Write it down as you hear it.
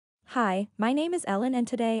Hi, my name is Ellen and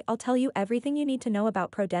today I'll tell you everything you need to know about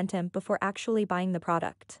ProDentim before actually buying the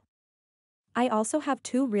product. I also have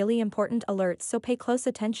two really important alerts, so pay close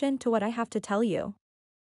attention to what I have to tell you.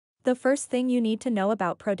 The first thing you need to know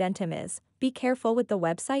about ProDentim is, be careful with the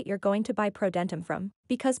website you're going to buy ProDentim from,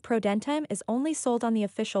 because ProDentim is only sold on the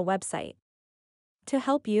official website. To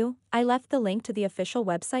help you, I left the link to the official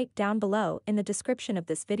website down below in the description of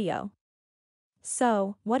this video.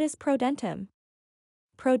 So, what is ProDentim?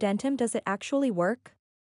 ProDentim, does it actually work?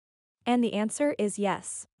 And the answer is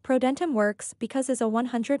yes. ProDentim works because it's a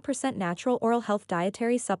 100% natural oral health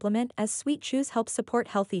dietary supplement, as sweet chews help support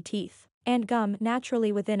healthy teeth and gum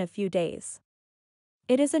naturally within a few days.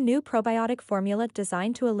 It is a new probiotic formula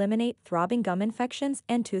designed to eliminate throbbing gum infections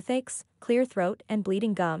and toothaches, clear throat and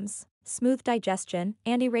bleeding gums, smooth digestion,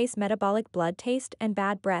 and erase metabolic blood taste and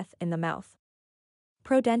bad breath in the mouth.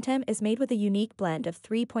 ProDentim is made with a unique blend of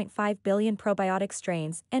 3.5 billion probiotic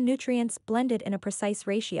strains and nutrients blended in a precise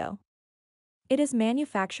ratio. It is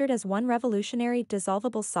manufactured as one revolutionary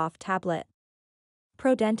dissolvable soft tablet.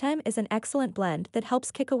 ProDentim is an excellent blend that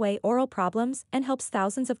helps kick away oral problems and helps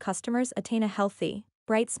thousands of customers attain a healthy,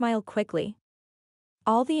 bright smile quickly.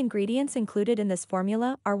 All the ingredients included in this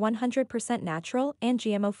formula are 100% natural and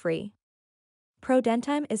GMO-free.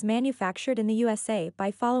 ProDentim is manufactured in the USA by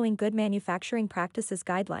following good manufacturing practices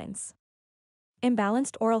guidelines.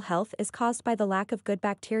 Imbalanced oral health is caused by the lack of good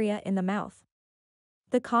bacteria in the mouth.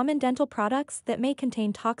 The common dental products that may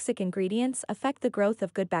contain toxic ingredients affect the growth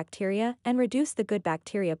of good bacteria and reduce the good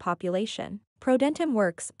bacteria population. ProDentim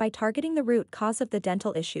works by targeting the root cause of the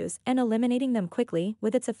dental issues and eliminating them quickly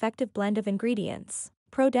with its effective blend of ingredients.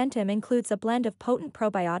 ProDentim includes a blend of potent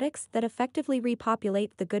probiotics that effectively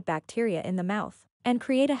repopulate the good bacteria in the mouth and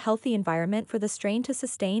create a healthy environment for the strain to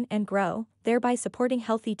sustain and grow, thereby supporting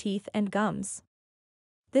healthy teeth and gums.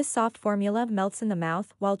 This soft formula melts in the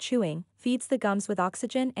mouth while chewing, feeds the gums with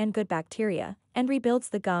oxygen and good bacteria, and rebuilds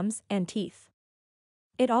the gums and teeth.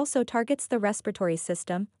 It also targets the respiratory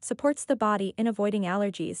system, supports the body in avoiding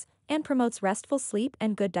allergies, and promotes restful sleep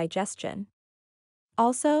and good digestion.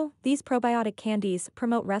 Also, these probiotic candies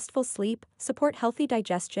promote restful sleep, support healthy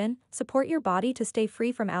digestion, support your body to stay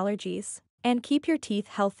free from allergies, and keep your teeth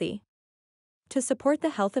healthy. To support the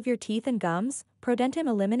health of your teeth and gums, ProDentim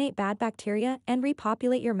eliminate bad bacteria and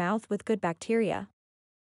repopulate your mouth with good bacteria.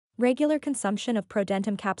 Regular consumption of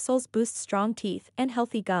ProDentim capsules boosts strong teeth and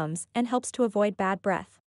healthy gums and helps to avoid bad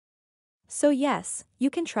breath. So yes, you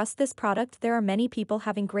can trust this product. There are many people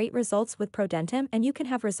having great results with ProDentim and you can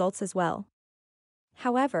have results as well.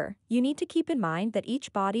 However, you need to keep in mind that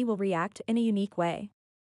each body will react in a unique way.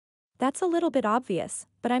 That's a little bit obvious,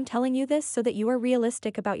 but I'm telling you this so that you are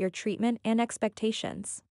realistic about your treatment and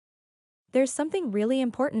expectations. There's something really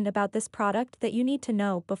important about this product that you need to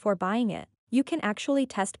know before buying it. You can actually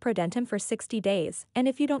test ProDentim for 60 days, and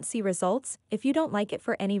if you don't see results, if you don't like it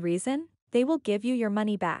for any reason, they will give you your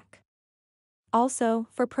money back. Also,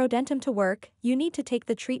 for ProDentim to work, you need to take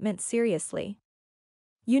the treatment seriously.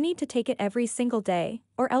 You need to take it every single day,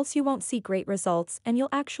 or else you won't see great results and you'll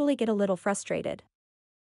actually get a little frustrated.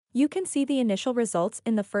 You can see the initial results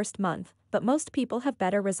in the first month, but most people have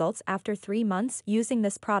better results after 3 months using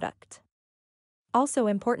this product. Also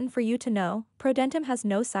important for you to know, ProDentim has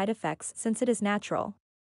no side effects since it is natural.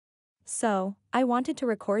 So, I wanted to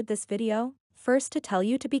record this video, first to tell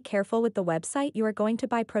you to be careful with the website you are going to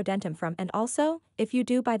buy ProDentim from, and also, if you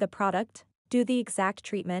do buy the product, do the exact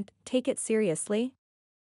treatment, take it seriously.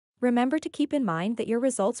 Remember to keep in mind that your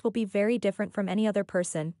results will be very different from any other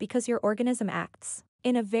person because your organism acts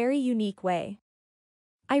in a very unique way.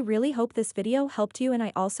 I really hope this video helped you, and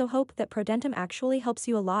I also hope that ProDentim actually helps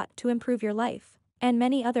you a lot to improve your life and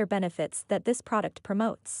many other benefits that this product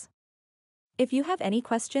promotes. If you have any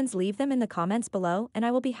questions, leave them in the comments below and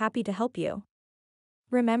I will be happy to help you.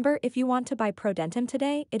 Remember, if you want to buy ProDentim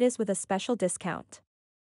today, it is with a special discount.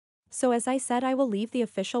 So as I said, I will leave the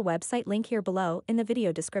official website link here below in the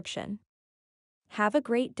video description. Have a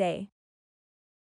great day.